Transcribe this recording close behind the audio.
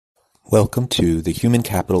Welcome to the Human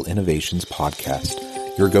Capital Innovations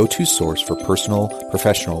Podcast, your go-to source for personal,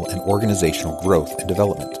 professional, and organizational growth and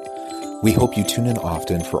development. We hope you tune in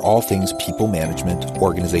often for all things people management,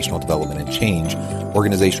 organizational development and change,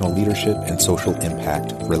 organizational leadership, and social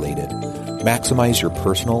impact related. Maximize your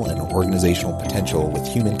personal and organizational potential with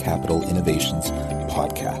Human Capital Innovations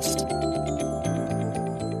Podcast.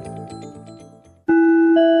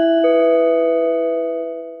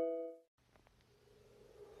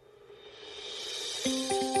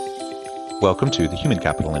 Welcome to the Human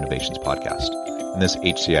Capital Innovations Podcast. In this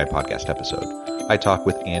HCI podcast episode, I talk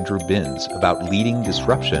with Andrew Binns about leading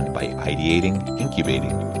disruption by ideating,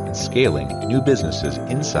 incubating, and scaling new businesses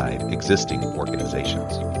inside existing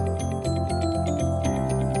organizations.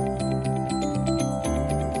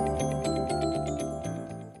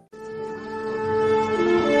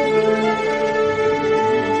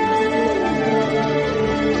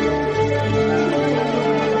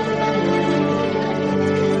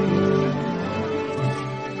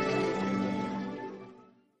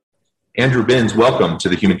 Andrew Binns, welcome to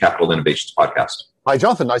the Human Capital Innovations Podcast. Hi,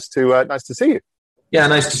 Jonathan. Nice to see you. Yeah,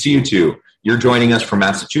 nice to see you too. You're joining us from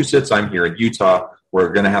Massachusetts. I'm here in Utah. We're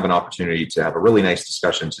going to have an opportunity to have a really nice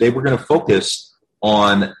discussion. Today, we're going to focus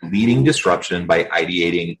on leading disruption by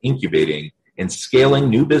ideating, incubating, and scaling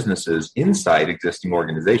new businesses inside existing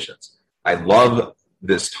organizations. I love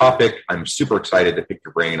this topic. I'm super excited to pick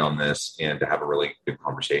your brain on this and to have a really good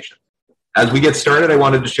conversation. As we get started, I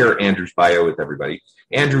wanted to share Andrew's bio with everybody.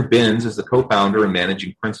 Andrew Binns is the co-founder and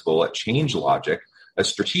managing principal at ChangeLogic, a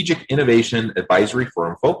strategic innovation advisory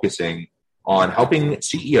firm focusing on helping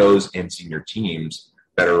CEOs and senior teams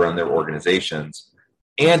better run their organizations.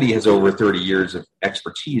 Andy has over 30 years of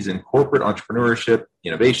expertise in corporate entrepreneurship,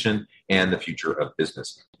 innovation, and the future of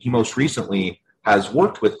business. He most recently has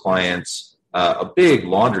worked with clients, a big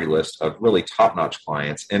laundry list of really top-notch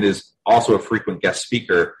clients, and is also a frequent guest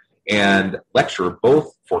speaker and lecturer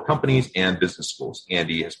both for companies and business schools.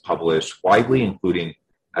 Andy has published widely, including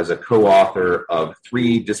as a co-author of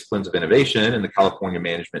 3 Disciplines of Innovation in the California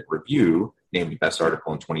Management Review, named the best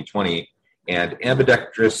article in 2020, and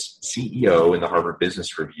ambidextrous CEO in the Harvard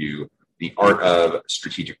Business Review, The Art of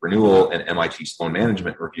Strategic Renewal, and MIT Sloan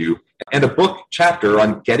Management Review, and a book chapter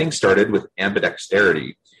on getting started with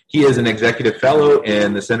ambidexterity. He is an executive fellow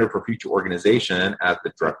in the Center for Future Organization at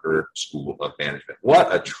the Drucker School of Management.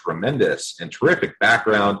 What a tremendous and terrific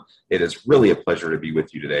background. It is really a pleasure to be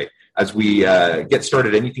with you today. As we get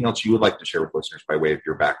started, anything else you would like to share with listeners by way of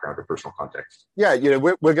your background or personal context? Yeah,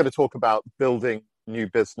 we're going to talk about building new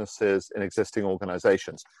businesses in existing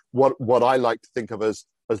organizations. What I like to think of as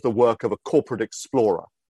the work of a corporate explorer,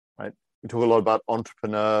 right? We talk a lot about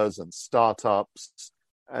entrepreneurs and startups.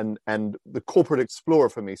 And the corporate explorer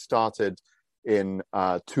for me started in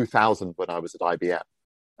 2000 when I was at IBM.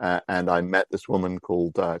 And I met this woman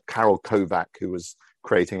called Carol Kovac, who was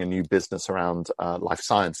creating a new business around life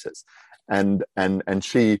sciences. And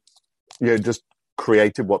she just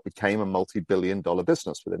created what became a multi-billion-dollar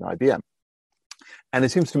business within IBM. And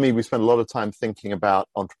it seems to me we spend a lot of time thinking about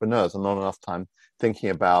entrepreneurs and not enough time thinking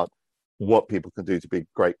about what people can do to be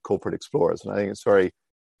great corporate explorers. And I think it's very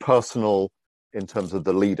personal in terms of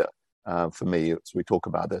the leader for me, as we talk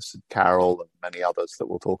about this, Carol and many others that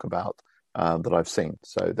we'll talk about that I've seen.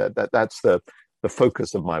 So that's the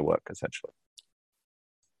focus of my work, essentially.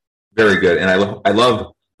 Very good. And I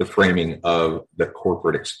love the framing of the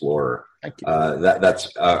corporate explorer. Thank you.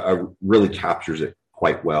 That's really captures it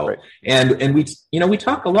quite well. Great. And we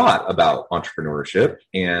talk a lot about entrepreneurship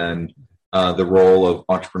and the role of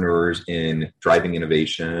entrepreneurs in driving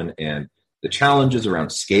innovation and the challenges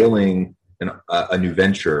around scaling a new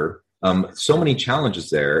venture, so many challenges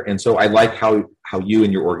there. And so I like how you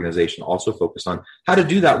and your organization also focus on how to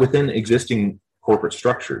do that within existing corporate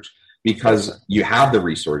structures, because you have the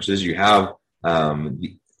resources, you have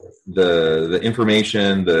the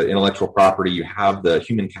information, the intellectual property, you have the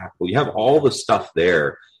human capital, you have all the stuff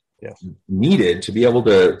there needed to be able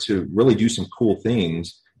to really do some cool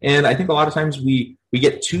things. And I think a lot of times we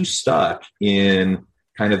get too stuck in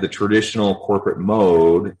kind of the traditional corporate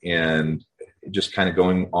mode and just kind of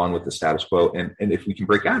going on with the status quo. And if we can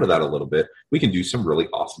break out of that a little bit, we can do some really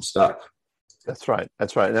awesome stuff. That's right.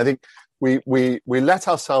 And I think we let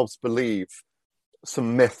ourselves believe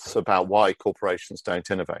some myths about why corporations don't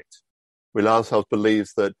innovate. We let ourselves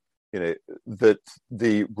believe that, that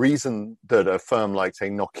the reason that a firm like,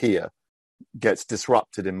 say, Nokia gets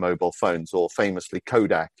disrupted in mobile phones, or famously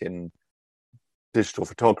Kodak in digital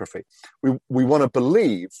photography, we want to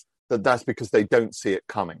believe that that's because they don't see it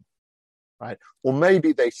coming. Right? Or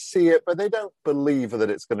maybe they see it, but they don't believe that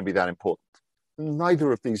it's going to be that important.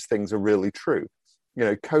 Neither of these things are really true.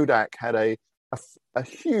 Kodak had a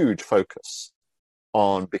huge focus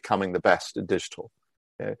on becoming the best in digital.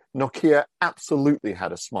 Nokia absolutely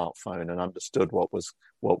had a smartphone and understood what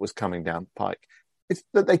was coming down the pike. It's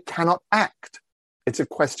that they cannot act. It's a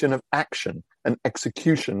question of action and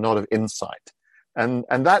execution, not of insight. And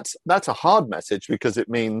that's a hard message, because it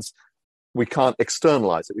means we can't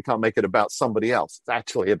externalize it. We can't make it about somebody else. It's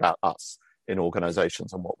actually about us in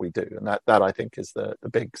organizations and what we do. And that I think is the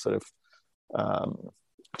big sort of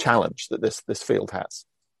challenge that this field has.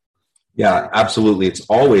 Yeah, absolutely. It's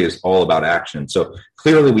always all about action. So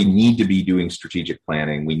clearly we need to be doing strategic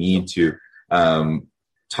planning. We need to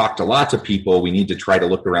talk to lots of people. We need to try to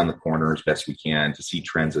look around the corner as best we can to see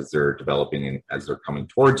trends as they're developing and as they're coming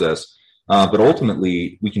towards us. But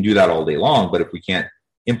ultimately, we can do that all day long. But if we can't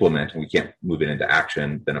implement and we can't move it into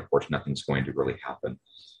action, then of course nothing's going to really happen.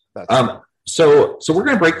 So we're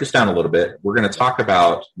going to break this down a little bit. We're going to talk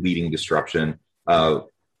about leading disruption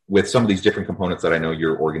with some of these different components that I know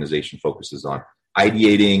your organization focuses on: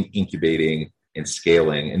 ideating, incubating, and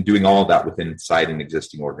scaling, and doing all of that inside an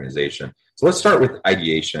existing organization. So let's start with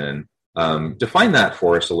ideation. Define that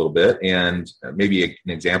for us a little bit, and maybe an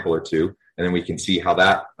example or two, and then we can see how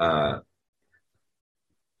that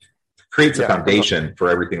creates a foundation for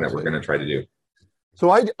everything that we're going to try to do.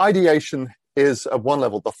 So ideation is, at one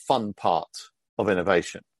level, the fun part of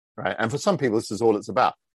innovation, right? And for some people, this is all it's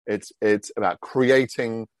about. It's about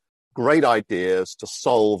creating great ideas to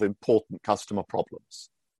solve important customer problems,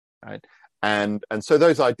 right? And so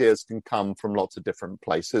those ideas can come from lots of different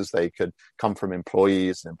places. They could come from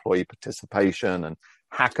employees and employee participation and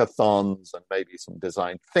hackathons and maybe some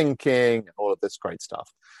design thinking and all of this great stuff.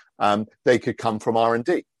 They could come from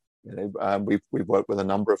R&D. We've worked with a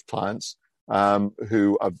number of clients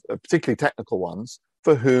who are particularly technical ones,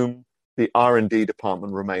 for whom the R&D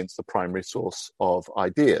department remains the primary source of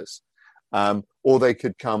ideas. Or they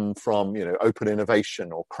could come from open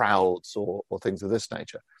innovation or crowds or things of this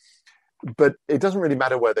nature. But it doesn't really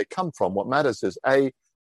matter where they come from. What matters is,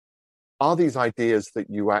 are these ideas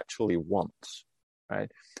that you actually want,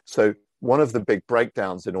 right? So one of the big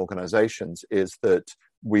breakdowns in organizations is that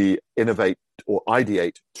we innovate or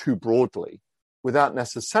ideate too broadly without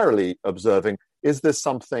necessarily observing, is this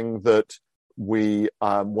something that we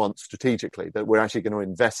want strategically, that we're actually going to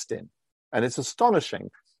invest in? And it's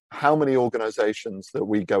astonishing how many organizations that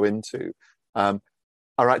we go into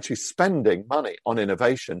are actually spending money on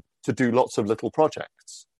innovation to do lots of little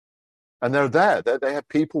projects. And they're there. They have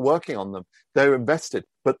people working on them. They're invested,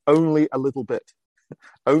 but only a little bit,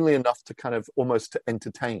 only enough to kind of almost to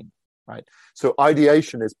entertain, right? So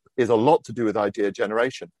ideation is a lot to do with idea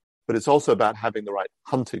generation, but it's also about having the right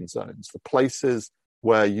hunting zones, the places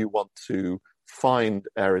where you want to find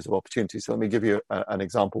areas of opportunity. So let me give you an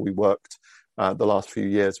example. We worked the last few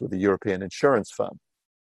years with a European insurance firm,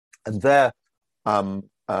 and their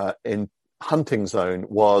in hunting zone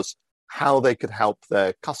was how they could help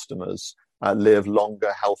their customers live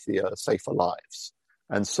longer, healthier, safer lives.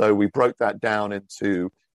 And so we broke that down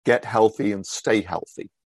into get healthy and stay healthy,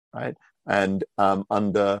 right? And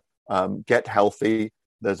under get healthy,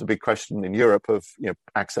 there's a big question in Europe of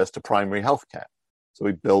access to primary healthcare. So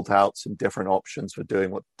we built out some different options for doing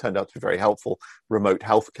what turned out to be very helpful, remote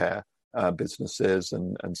healthcare businesses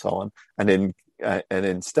and so on. And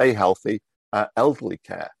in stay healthy, elderly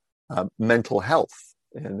care, mental health,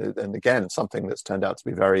 and again, something that's turned out to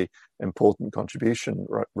be very important contribution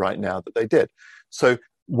right now that they did. So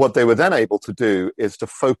what they were then able to do is to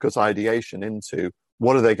focus ideation into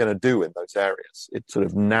what are they going to do in those areas. It sort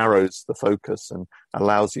of narrows the focus and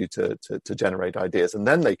allows you to generate ideas. And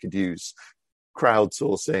then they could use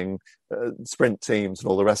crowdsourcing, sprint teams, and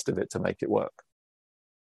all the rest of it to make it work.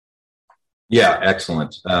 Yeah,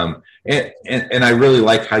 excellent. And I really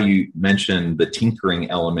like how you mentioned the tinkering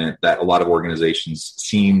element that a lot of organizations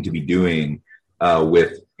seem to be doing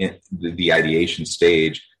with the ideation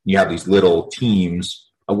stage. You have these little teams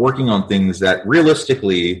working on things that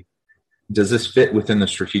realistically, does this fit within the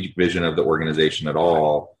strategic vision of the organization at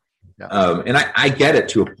all? Yeah. And I get it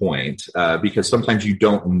to a point because sometimes you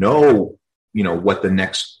don't know, what the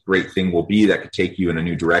next great thing will be that could take you in a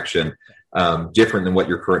new direction. Different than what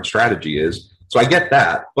your current strategy is. So I get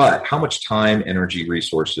that, but how much time, energy,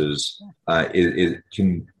 resources it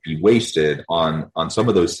can be wasted on some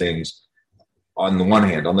of those things on the one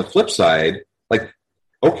hand. On the flip side,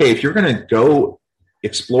 okay, if you're going to go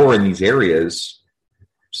explore in these areas,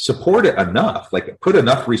 support it enough, put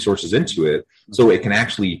enough resources into it so it can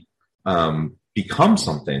actually become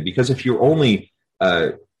something. Because if you're only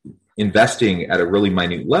investing at a really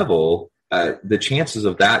minute level, the chances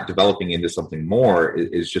of that developing into something more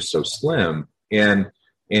is just so slim. And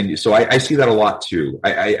And so I see that a lot too.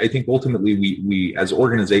 I think ultimately we as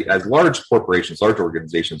large corporations, large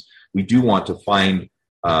organizations, we do want to find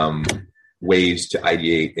ways to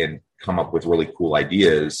ideate and come up with really cool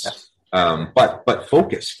ideas. Yes. But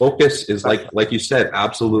focus is like you said,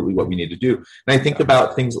 absolutely what we need to do. And I think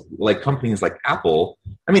about things like companies like Apple.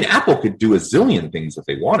 I mean, Apple could do a zillion things if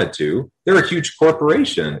they wanted to. They're a huge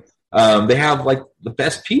corporation. They have like the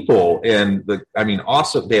best people and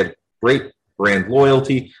awesome. They have great brand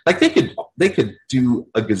loyalty. Like they could do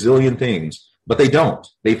a gazillion things, but they don't.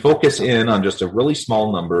 They focus in on just a really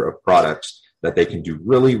small number of products that they can do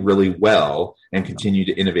really, really well and continue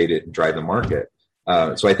to innovate it and drive the market.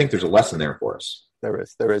 So I think there's a lesson there for us. There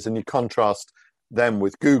is. And you contrast them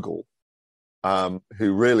with Google,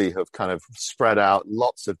 who really have kind of spread out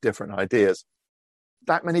lots of different ideas.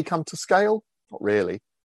 That many come to scale? Not really,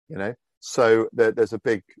 So there's a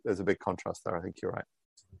big contrast there. I think you're right.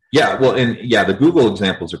 Yeah, well, and the Google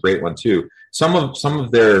example is a great one too. Some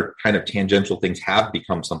of their kind of tangential things have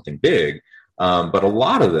become something big, but a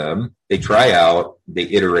lot of them they try out, they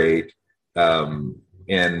iterate,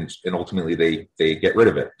 and ultimately they get rid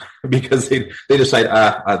of it because they decide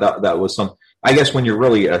that was some. I guess when you're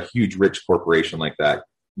really a huge rich corporation like that,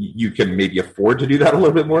 you can maybe afford to do that a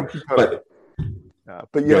little bit more. But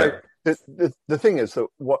the thing is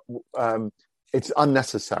that it's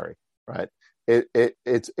unnecessary, right?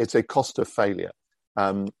 It's a cost of failure,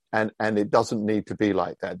 and it doesn't need to be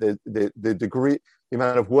like that. The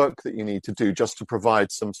amount of work that you need to do just to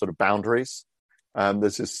provide some sort of boundaries.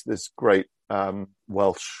 There's this great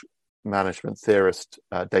Welsh management theorist,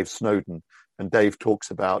 Dave Snowden, and Dave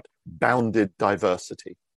talks about bounded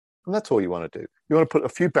diversity, and that's all you want to do. You want to put a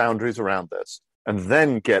few boundaries around this, and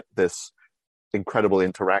then get this incredible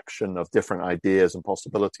interaction of different ideas and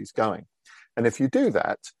possibilities going. And if you do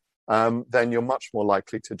that, then you're much more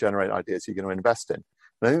likely to generate ideas you're going to invest in.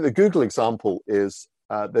 And I think the Google example is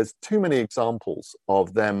there's too many examples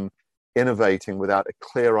of them innovating without a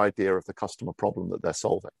clear idea of the customer problem that they're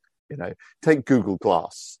solving. Take Google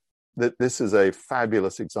Glass. This is a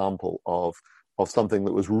fabulous example of something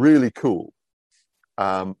that was really cool,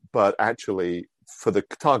 but actually for the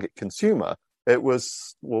target consumer, it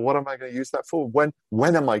was, well, what am I going to use that for? When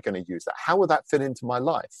am I going to use that? How will that fit into my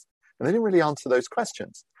life? And they didn't really answer those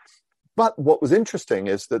questions. But what was interesting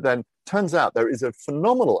is that then turns out there is a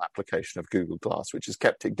phenomenal application of Google Glass, which has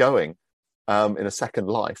kept it going in a second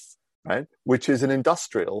life, right? Which is in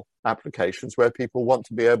industrial applications where people want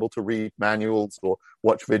to be able to read manuals or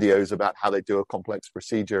watch videos about how they do a complex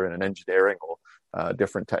procedure in an engineering or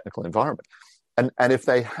different technical environment. And if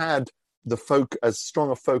they had as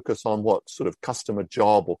strong a focus on what sort of customer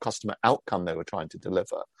job or customer outcome they were trying to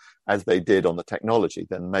deliver as they did on the technology,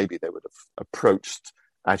 then maybe they would have approached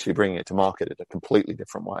actually bringing it to market in a completely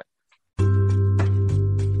different way.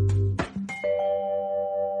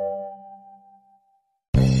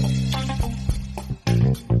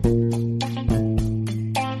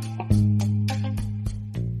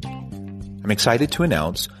 I'm excited to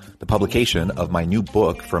announce the publication of my new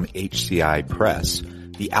book from HCI Press,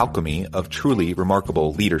 The Alchemy of Truly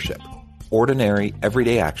Remarkable Leadership: Ordinary,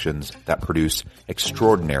 Everyday Actions that Produce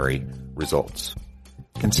Extraordinary Results.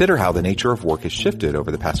 Consider how the nature of work has shifted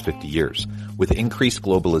over the past 50 years. With increased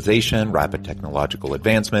globalization, rapid technological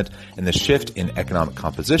advancement, and the shift in economic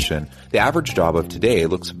composition, the average job of today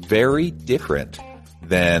looks very different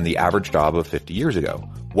than the average job of 50 years ago.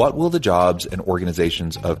 What will the jobs and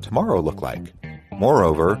organizations of tomorrow look like?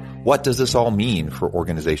 Moreover, what does this all mean for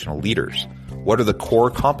organizational leaders? What are the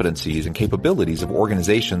core competencies and capabilities of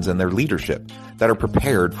organizations and their leadership that are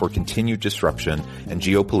prepared for continued disruption and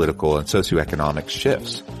geopolitical and socioeconomic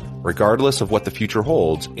shifts? Regardless of what the future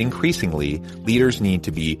holds, increasingly, leaders need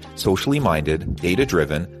to be socially minded,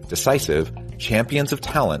 data-driven, decisive, champions of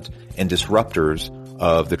talent, and disruptors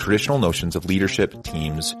of the traditional notions of leadership,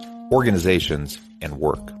 teams, organizations, and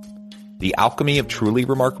work. The Alchemy of Truly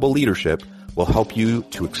Remarkable Leadership will help you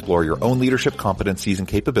to explore your own leadership competencies and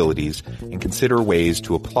capabilities and consider ways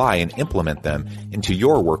to apply and implement them into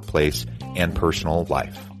your workplace and personal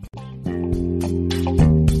life.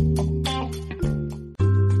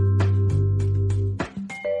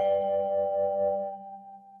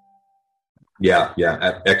 Yeah,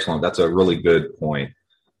 excellent. That's a really good point.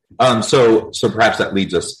 So perhaps that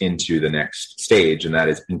leads us into the next stage, and that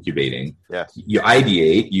is incubating. Yes. You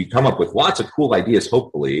ideate, you come up with lots of cool ideas,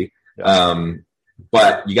 hopefully,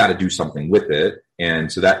 but you got to do something with it.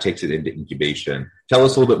 And so that takes it into incubation. Tell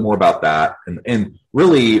us a little bit more about that. And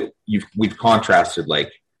really, we've contrasted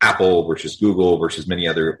like Apple versus Google versus many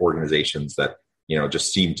other organizations that,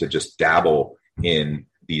 just seem to just dabble in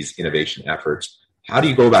these innovation efforts. how do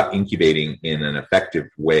you go about incubating in an effective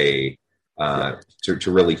way to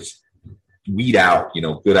really weed out,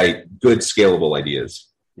 good scalable ideas?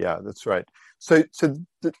 Yeah, that's right. So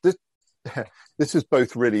this is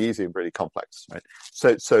both really easy and really complex, right?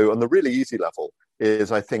 So on the really easy level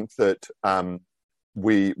is, I think that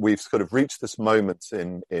we've sort of reached this moment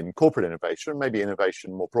in corporate innovation, maybe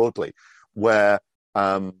innovation more broadly, where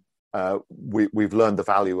we've learned the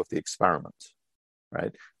value of the experiment,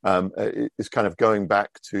 right? It's kind of going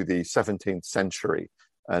back to the 17th century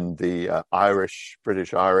and the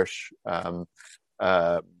British-Irish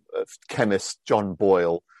chemist John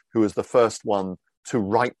Boyle, who was the first one to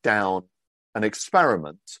write down an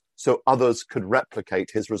experiment so others could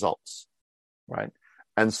replicate his results, right?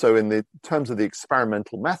 And so in the terms of the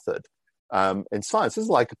experimental method in science, this is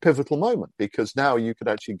like a pivotal moment, because now you could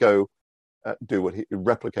actually go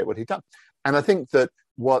replicate what he'd done. And I think that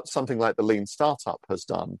what something like the Lean Startup has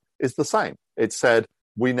done is the same. It said,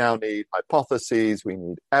 we now need hypotheses, we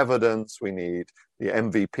need evidence, we need the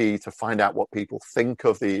MVP to find out what people think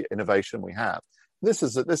of the innovation we have. This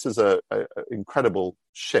is a incredible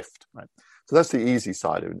shift, right? So that's the easy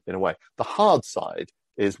side in a way. The hard side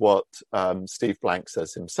is what Steve Blank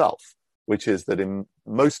says himself, which is that in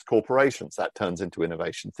most corporations that turns into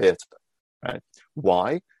innovation theater, right?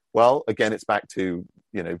 Why? Well, again, it's back to,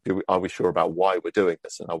 are we sure about why we're doing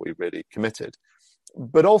this, and are we really committed?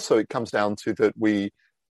 But also it comes down to that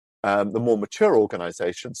the more mature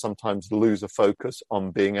organizations sometimes lose a focus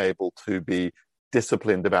on being able to be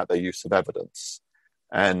disciplined about their use of evidence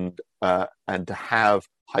and to have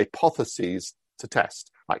hypotheses to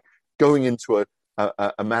test. Like going into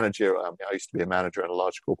a manager, I used to be a manager in a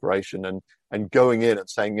large corporation, and going in and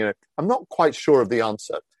saying, I'm not quite sure of the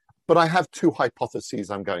answer, but I have two hypotheses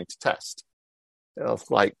I'm going to test.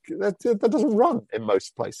 It's like, that doesn't run in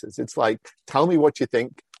most places. It's like, tell me what you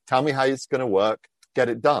think, tell me how it's going to work, get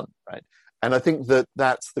it done, right? And I think that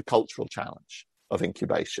that's the cultural challenge of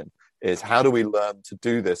incubation, is how do we learn to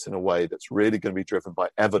do this in a way that's really going to be driven by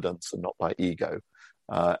evidence and not by ego?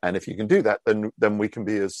 And if you can do that, then we can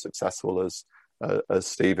be as successful as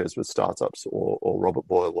Steve is with startups, or Robert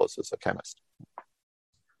Boyle was as a chemist.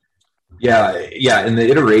 Yeah, and the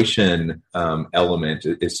iteration element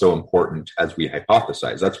is so important as we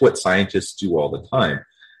hypothesize. That's what scientists do all the time.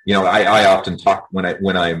 I often talk when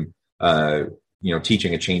I'm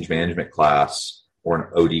teaching a change management class or an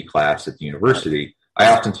OD class at the university.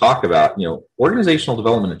 I often talk about organizational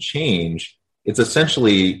development and change. It's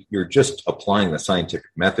essentially you're just applying the scientific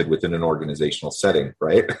method within an organizational setting,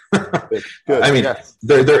 right? Good. I mean, yes.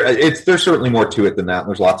 There's certainly more to it than that.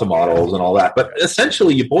 There's lots of models and all that, but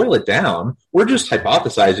essentially, you boil it down. We're just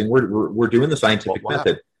hypothesizing. We're doing the scientific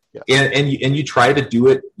method, and you try to do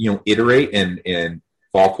it. Iterate and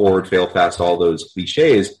fall forward, fail fast. All those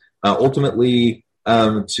cliches. Ultimately,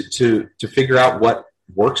 to figure out what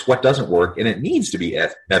works, what doesn't work, and it needs to be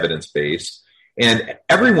evidence based. And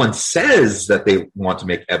everyone says that they want to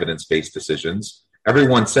make evidence-based decisions.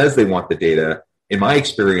 Everyone says they want the data. In my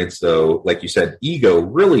experience, though, like you said, ego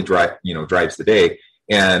really drives the day,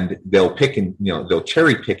 and they'll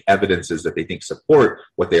cherry pick evidences that they think support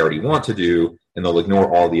what they already want to do, and they'll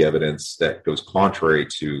ignore all the evidence that goes contrary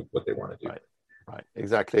to what they want to do. Right,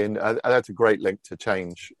 exactly. And that's a great link to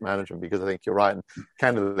change management, because I think you're right. And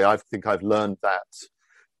candidly, I think I've learned that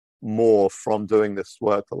more from doing this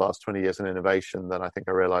work the last 20 years in innovation than I think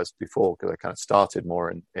I realized before, because I kind of started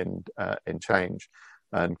more in change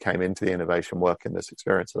and came into the innovation work in this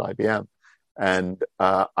experience at IBM. And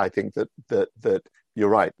I think that you're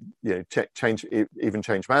right. Change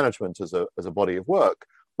management as a body of work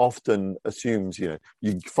often assumes you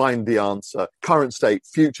find the answer, current state,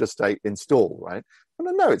 future state, install, right?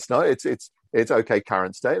 But no, it's not. It's okay,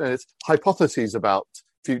 current state, and it's hypotheses about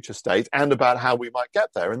future state and about how we might get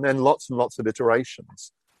there, and then lots and lots of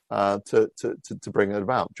iterations to bring it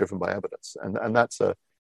about, driven by evidence, and that's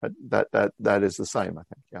that is the same, I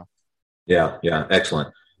think. Yeah,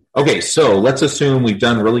 excellent. Okay, so let's assume we've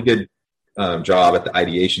done a really good job at the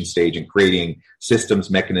ideation stage in creating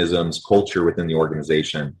systems, mechanisms, culture within the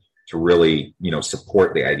organization to really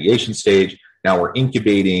support the ideation stage. Now we're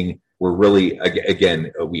incubating. We're really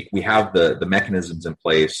we have the mechanisms in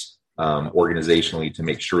place organizationally to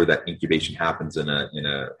make sure that incubation happens in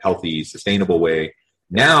a healthy, sustainable way.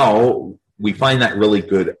 Now we find that really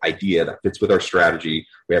good idea that fits with our strategy.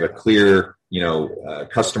 We have a clear,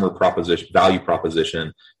 customer proposition, value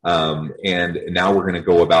proposition, and now we're going to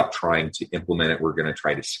go about trying to implement it. We're going to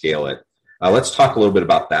try to scale it. Let's talk a little bit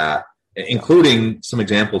about that, including some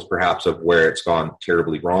examples perhaps of where it's gone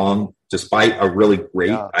terribly wrong, despite a really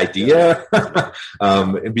great idea.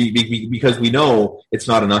 Because we know it's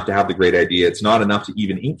not enough to have the great idea. It's not enough to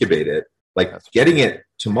even incubate it. Like getting it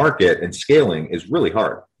to market and scaling is really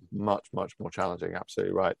hard. Much, much more challenging.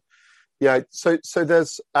 Absolutely right. Yeah. So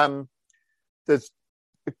there's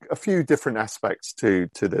a few different aspects to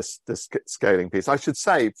this scaling piece. I should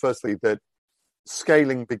say, firstly, that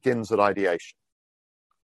scaling begins at ideation,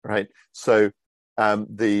 right? So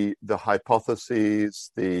the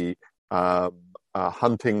hypotheses, the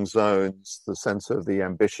hunting zones, the sense of the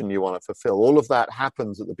ambition you want to fulfill, all of that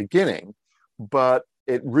happens at the beginning, but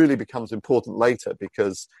it really becomes important later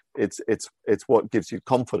because it's what gives you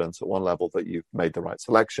confidence at one level that you've made the right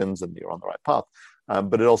selections and you're on the right path.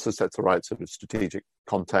 But it also sets the right sort of strategic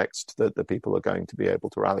context that the people are going to be able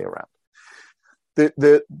to rally around.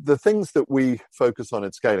 The things that we focus on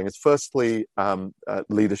in scaling is firstly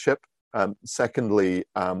leadership, secondly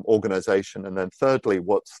organization, and then thirdly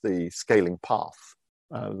what's the scaling path,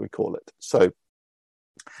 we call it. So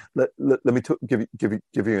let me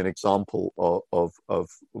give you an example of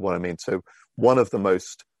what I mean. So one of the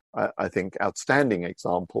most I think outstanding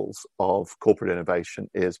examples of corporate innovation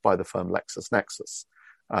is by the firm LexisNexis,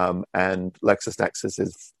 and LexisNexis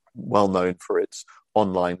is well known for its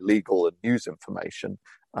online legal and news information,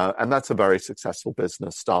 and that's a very successful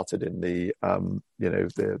business. Started in the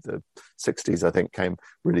the 60s, I think,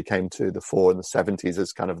 came to the fore in the 70s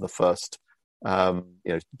as kind of the first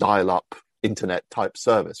dial-up internet type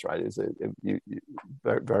service, right? It's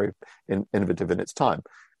very, very innovative in its time.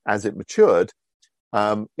 As it matured,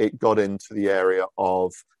 it got into the area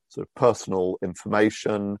of sort of personal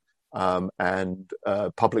information and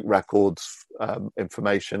public records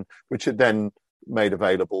information, which it then made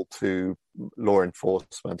available to law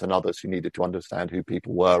enforcement and others who needed to understand who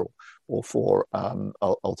people were, or for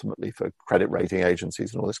ultimately for credit rating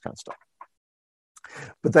agencies and all this kind of stuff.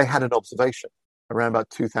 But they had an observation around about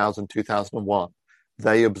 2000, 2001.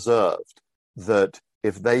 They observed that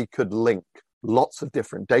if they could link lots of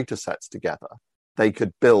different data sets together, they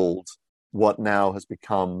could build what now has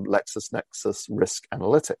become LexisNexis Risk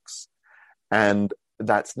Analytics. And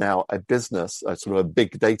that's now a business, a sort of a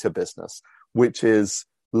big data business, which is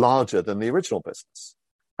larger than the original business.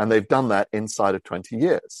 And they've done that inside of 20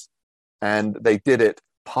 years. And they did it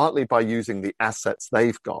partly by using the assets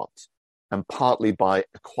they've got and partly by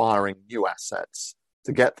acquiring new assets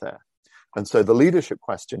to get there. And so the leadership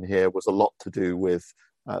question here was a lot to do with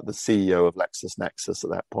the CEO of LexisNexis at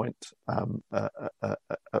that point,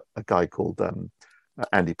 a guy called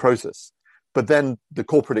Andy Prosis. But then the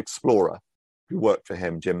corporate explorer who worked for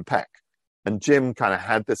him, Jim Peck. And Jim kind of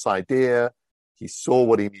had this idea. He saw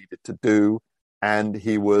what he needed to do, and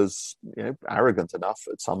he was arrogant enough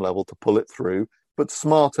at some level to pull it through, but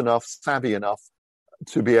smart enough, savvy enough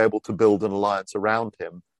to be able to build an alliance around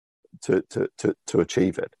him to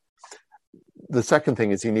achieve it. The second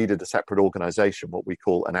thing is he needed a separate organization, what we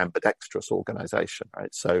call an ambidextrous organization,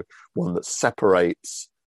 right? So one that separates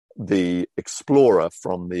the explorer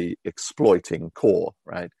from the exploiting core,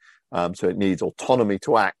 right? So it needs autonomy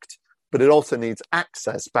to act, but it also needs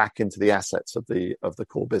access back into the assets of the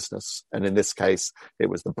core business. And in this case, it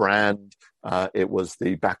was the brand, it was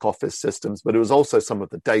the back office systems, but it was also some of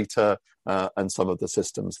the data and some of the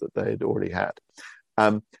systems that they had already had.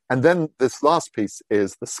 And then this last piece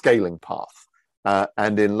is the scaling path.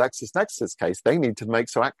 And in LexisNexis' case, they need to make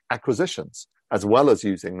some acquisitions as well as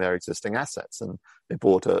using their existing assets. And they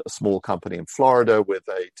bought a small company in Florida with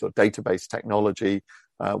a sort of database technology,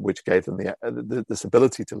 which gave them this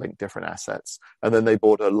ability to link different assets. And then they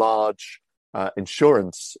bought a large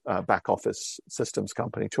insurance back office systems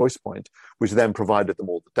company, ChoicePoint, which then provided them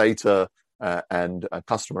all the data and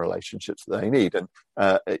customer relationships that they need. And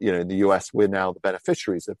in the US, we're now the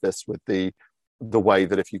beneficiaries of this with the way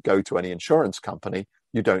that if you go to any insurance company,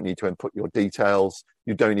 you don't need to input your details.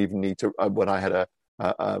 You don't even need to. When I had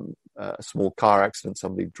a small car accident,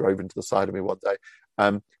 somebody drove into the side of me one day.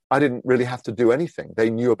 I didn't really have to do anything. They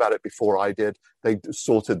knew about it before I did. They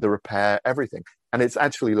sorted the repair, everything. And it's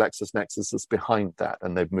actually LexisNexis that's behind that,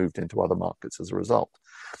 and they've moved into other markets as a result.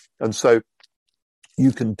 And so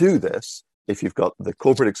you can do this if you've got the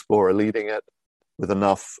corporate explorer leading it with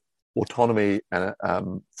enough autonomy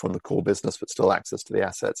from the core business, but still access to the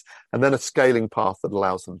assets, and then a scaling path that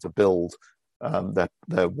allows them to build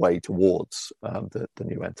their way towards the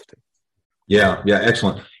new entity. Yeah,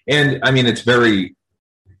 excellent. And I mean, it's very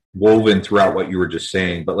woven throughout what you were just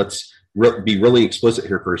saying, but let's be really explicit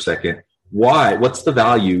here for a second. What's the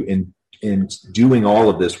value in doing all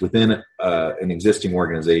of this within an existing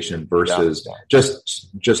organization versus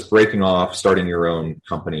just breaking off, starting your own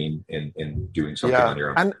company and doing something on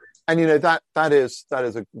your own? And that is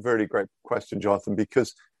a very great question, Jonathan,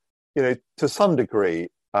 because to some degree,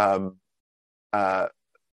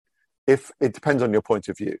 if it depends on your point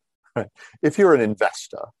of view. Right? If you're an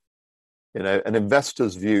investor, an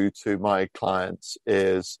investor's view to my clients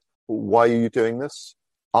is, why are you doing this?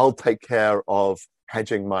 I'll take care of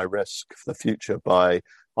hedging my risk for the future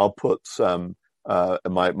I'll put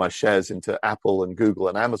my shares into Apple and Google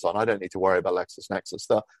and Amazon. I don't need to worry about LexisNexis.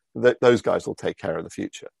 Those guys will take care of the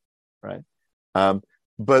future, right?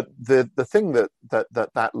 But the thing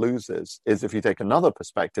that loses is, if you take another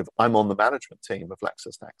perspective, I'm on the management team of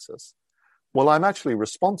LexisNexis. Well, I'm actually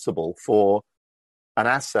responsible for an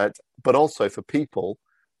asset, but also for people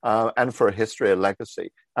and for a history, a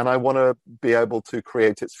legacy. And I want to be able to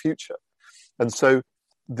create its future. And so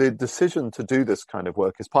the decision to do this kind of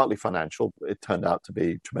work is partly financial. It turned out to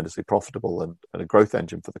be tremendously profitable and a growth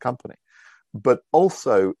engine for the company. But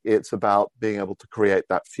also it's about being able to create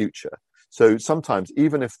that future. So sometimes,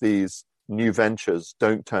 even if these new ventures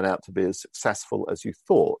don't turn out to be as successful as you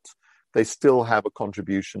thought, they still have a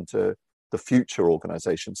contribution to the future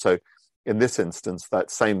organization. So in this instance, that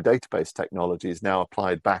same database technology is now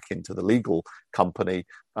applied back into the legal company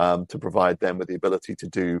to provide them with the ability to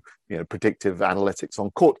do predictive analytics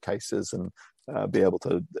on court cases and be able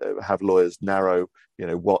to have lawyers narrow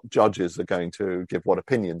what judges are going to give what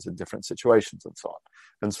opinions in different situations and so on.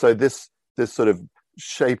 And so this sort of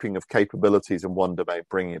shaping of capabilities in one domain,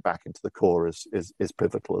 bringing it back into the core is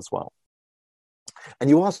pivotal as well. And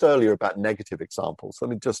you asked earlier about negative examples. Let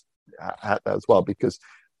me just add that as well, because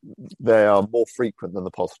they are more frequent than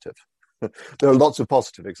the positive. There are lots of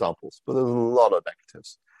positive examples, but there's a lot of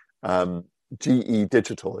negatives. GE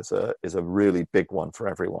Digital is a really big one for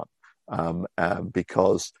everyone,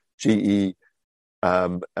 because GE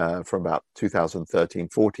from about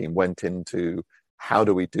 2013-14 went into, how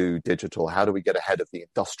do we do digital? How do we get ahead of the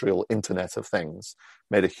industrial Internet of Things?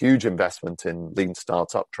 Made a huge investment in lean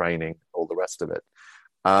startup training, all the rest of it.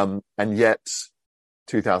 And yet,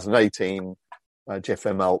 2018, Jeff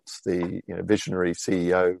Immelt, the visionary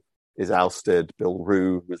CEO, is ousted. Bill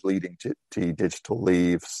Rue, who was leading GE Digital,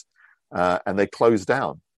 leaves, and they closed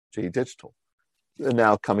down GE Digital. They're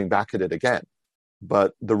now coming back at it again.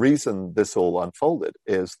 But the reason this all unfolded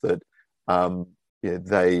is that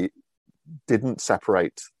they didn't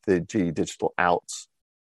separate the GE Digital out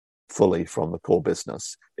fully from the core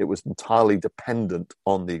business. It was entirely dependent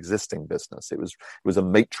on the existing business. It was a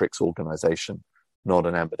matrix organization, not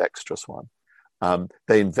an ambidextrous one.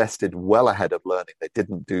 They invested well ahead of learning. They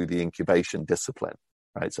didn't do the incubation discipline,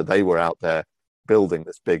 right? So they were out there building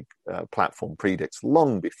this big platform Predix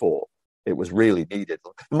long before it was really needed.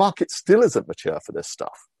 The market still isn't mature for this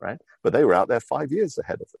stuff, right? But they were out there 5 years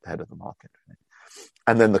ahead of the market. Right?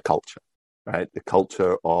 And then the culture, right? The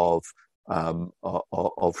culture of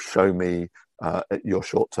show me your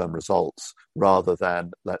short-term results, rather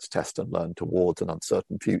than let's test and learn towards an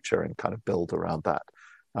uncertain future and kind of build around that.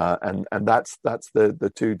 And that's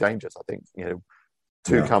the two dangers, I think.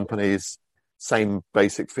 Two companies, same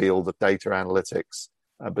basic field of data analytics,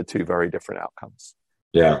 but two very different outcomes.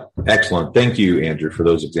 Yeah, excellent. Thank you, Andrew, for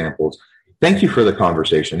those examples. Thank you for the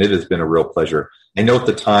conversation. It has been a real pleasure. I know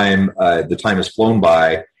the time has flown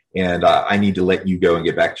by, and I need to let you go and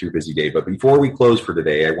get back to your busy day. But before we close for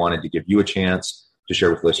today, I wanted to give you a chance to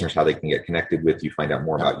share with listeners how they can get connected with you, find out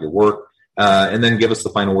more about your work, and then give us the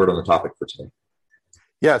final word on the topic for today.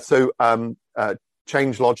 Yeah, so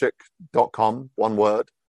changelogic.com, one word,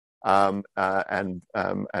 or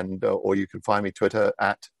you can find me Twitter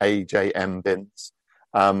at AJMBins.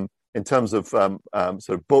 In terms of sort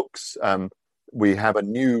of books, we have a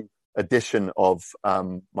new edition of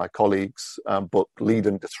my colleague's book, Lead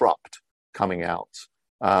and Disrupt, coming out.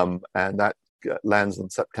 And that lands on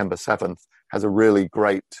September 7th, has a really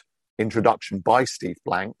great introduction by Steve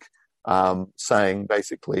Blank, saying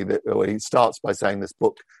basically that he starts by saying this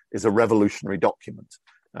book is a revolutionary document.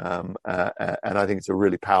 And I think it's a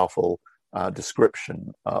really powerful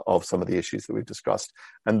description of some of the issues that we've discussed.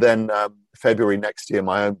 And then February next year,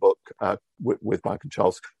 my own book with Mike and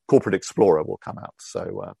Charles, Corporate Explorer, will come out.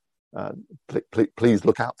 So please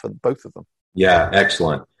look out for both of them. Yeah,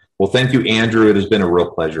 excellent. Well, thank you, Andrew. It has been a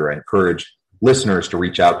real pleasure. I encourage listeners to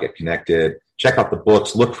reach out, get connected, check out the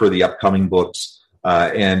books, look for the upcoming books.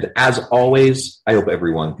 And as always, I hope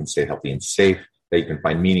everyone can stay healthy and safe, that you can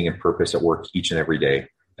find meaning and purpose at work each and every day.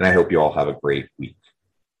 And I hope you all have a great week.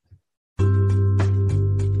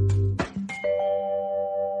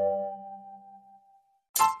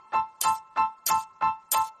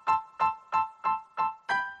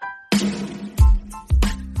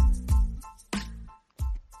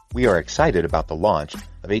 We are excited about the launch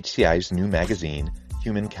of HCI's new magazine,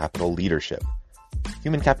 Human Capital Leadership.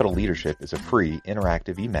 Human Capital Leadership is a free,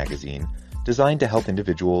 interactive e-magazine designed to help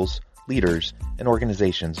individuals, leaders, and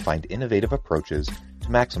organizations find innovative approaches to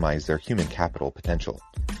maximize their human capital potential.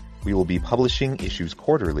 We will be publishing issues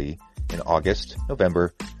quarterly in August,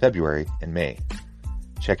 November, February, and May.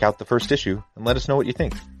 Check out the first issue and let us know what you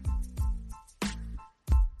think.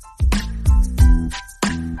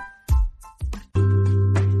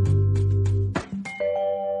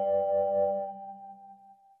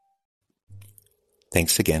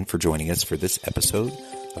 Thanks again for joining us for this episode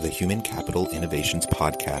of the Human Capital Innovations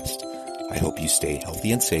Podcast. I hope you stay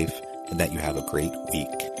healthy and safe and that you have a great week.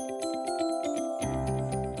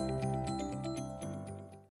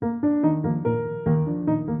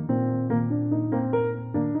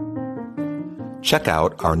 Check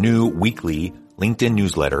out our new weekly LinkedIn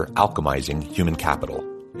newsletter, Alchemizing Human Capital,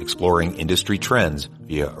 exploring industry trends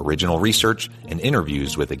via original research and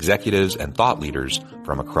interviews with executives and thought leaders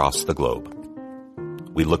from across the globe.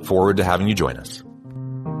 We look forward to having you join us.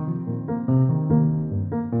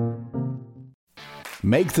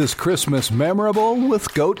 Make this Christmas memorable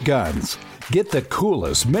with Goat Guns. Get the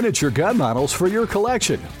coolest miniature gun models for your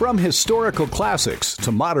collection. From historical classics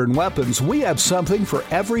to modern weapons, we have something for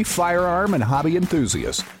every firearm and hobby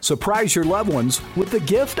enthusiast. Surprise your loved ones with the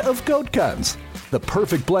gift of Goat Guns, the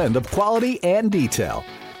perfect blend of quality and detail.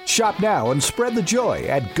 Shop now and spread the joy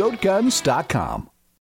at goatguns.com.